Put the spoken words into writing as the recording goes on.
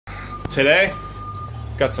today,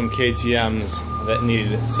 got some KTMs that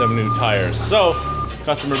needed some new tires. So,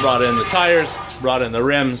 customer brought in the tires, brought in the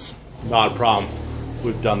rims, not a problem.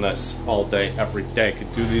 We've done this all day, every day.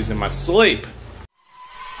 Could do these in my sleep.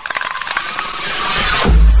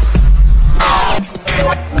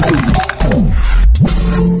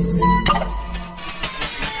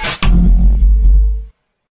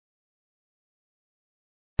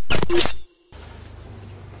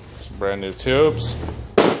 Some brand new tubes.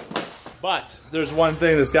 But there's one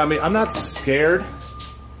thing that's got me, I'm not scared,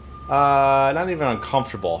 not even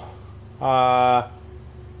uncomfortable,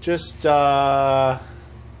 just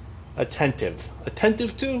attentive.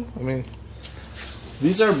 Attentive to? I mean,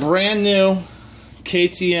 these are brand new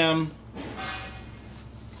KTM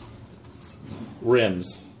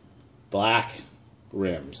rims, black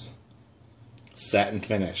rims, satin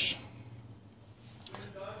finish.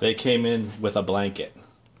 They came in with a blanket.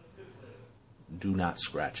 Do not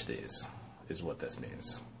scratch these, is what this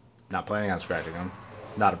means. Not planning on scratching them.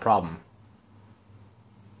 Not a problem.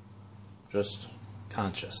 Just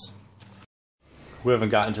conscious. We haven't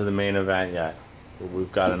gotten to the main event yet, but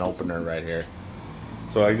we've got an opener right here.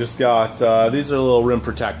 So I just got, these are little rim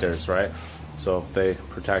protectors, right? So they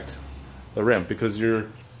protect the rim because you're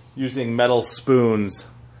using metal spoons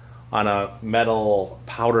on a metal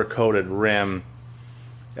powder coated rim,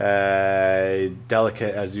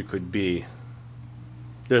 delicate as you could be.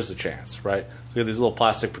 There's a chance, right? So you get these little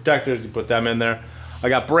plastic protectors, you put them in there. I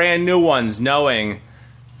got brand new ones knowing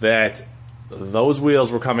that those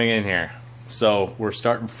wheels were coming in here. So we're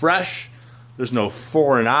starting fresh. There's no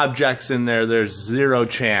foreign objects in there. There's zero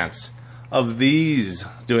chance of these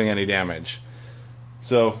doing any damage.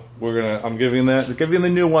 So I'm giving the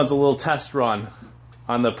new ones a little test run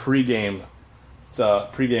on the pregame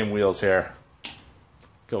wheels here.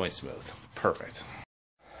 Going smooth. Perfect.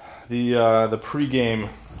 The pregame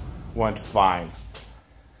went fine.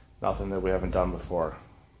 Nothing that we haven't done before.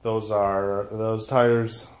 Those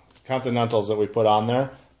tires, Continentals that we put on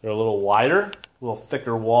there. They're a little wider, a little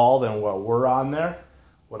thicker wall than what we're on there.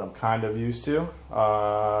 What I'm kind of used to.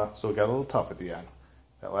 So we got a little tough at the end.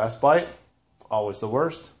 That last bite, always the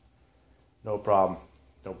worst. No problem.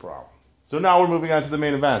 No problem. So now we're moving on to the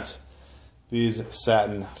main event. These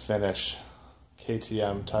satin finish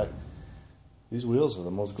KTM type. These wheels are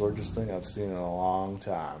the most gorgeous thing I've seen in a long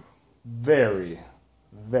time. Very,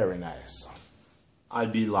 very nice.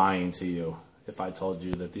 I'd be lying to you if I told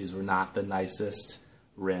you that these were not the nicest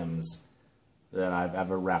rims that I've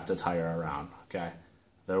ever wrapped a tire around, okay?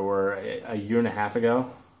 There were, a year and a half ago,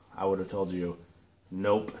 I would have told you,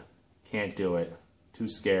 nope, can't do it, too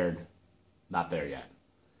scared, not there yet.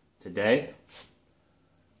 Today,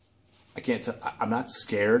 I'm not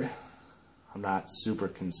scared, I'm not super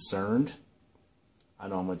concerned. I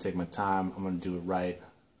know I'm going to take my time, I'm going to do it right,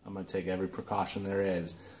 I'm going to take every precaution there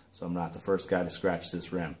is, so I'm not the first guy to scratch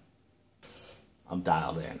this rim. I'm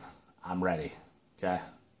dialed in. I'm ready, okay?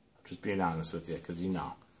 I'm just being honest with you, because you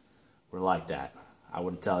know, we're like that. I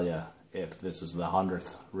would tell you if this is the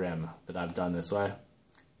 100th rim that I've done this way.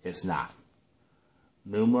 It's not.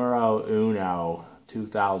 Numero uno,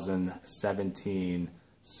 2017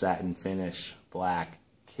 satin finish black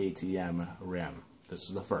KTM rim. This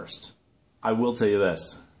is the first. I will tell you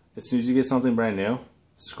this, as soon as you get something brand new,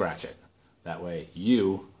 scratch it. That way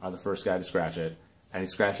you are the first guy to scratch it. Any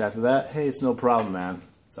scratch after that, hey, it's no problem, man.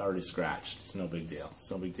 It's already scratched. It's no big deal. It's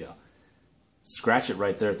no big deal. Scratch it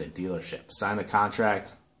right there at the dealership. Sign the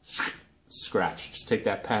contract, scratch. Just take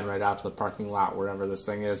that pen right out to the parking lot, wherever this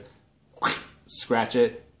thing is. Scratch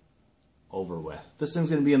it, over with. This thing's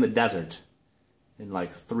going to be in the desert in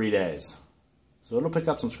like 3 days. So it'll pick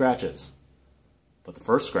up some scratches. But the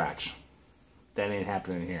first scratch, that ain't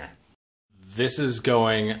happening here. This is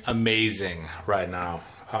going amazing right now.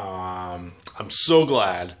 I'm so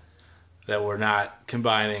glad that we're not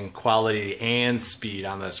combining quality and speed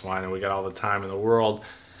on this one, and we got all the time in the world.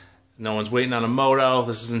 No one's waiting on a moto.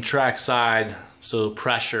 This is in trackside, so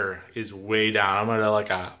pressure is way down. I'm at like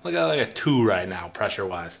a 2 right now, pressure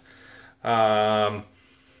wise.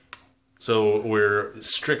 So we're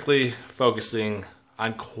strictly focusing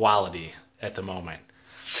on quality at the moment.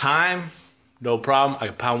 Time, no problem. I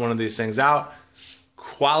can pound one of these things out.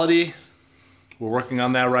 Quality, we're working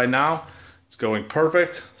on that right now. It's going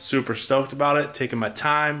perfect. Super stoked about it. Taking my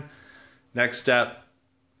time. Next step,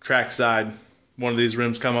 trackside. One of these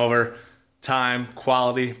rims come over. Time,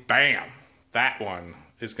 quality, bam. That one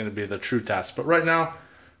is going to be the true test. But right now,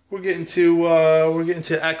 we're getting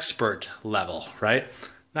to expert level, right?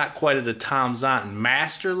 Not quite at a Tom Zonton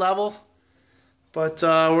master level, but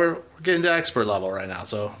we're getting to expert level right now,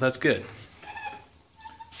 so that's good.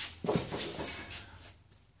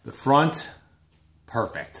 The front,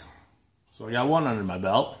 perfect. So I got one under my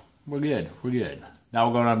belt. We're good. We're good. Now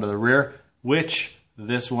we're going on to the rear, which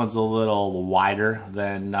this one's a little wider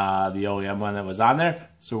than the OEM one that was on there.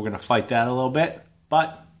 So we're going to fight that a little bit,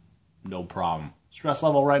 but no problem. Stress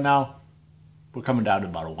level right now, we're coming down to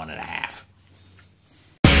about a 1.5.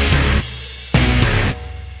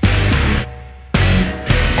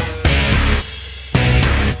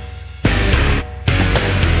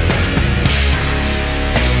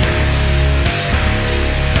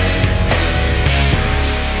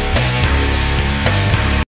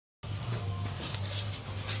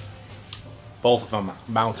 Both of them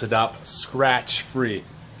mounted up, scratch-free.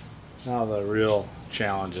 Now the real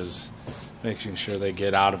challenge is making sure they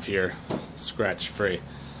get out of here scratch-free.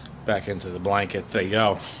 Back into the blanket they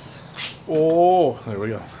go. Oh, there we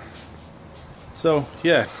go. So,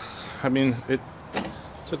 yeah, I mean, it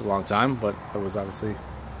took a long time, but I was obviously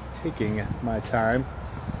taking my time.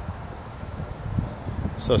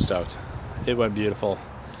 So stoked. It went beautiful.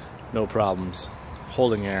 No problems.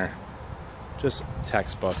 Holding air. Just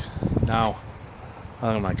textbook. Now, I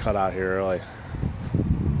think I'm going to cut out here early.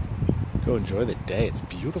 Go enjoy the day. It's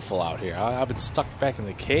beautiful out here. I've been stuck back in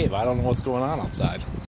the cave. I don't know what's going on outside.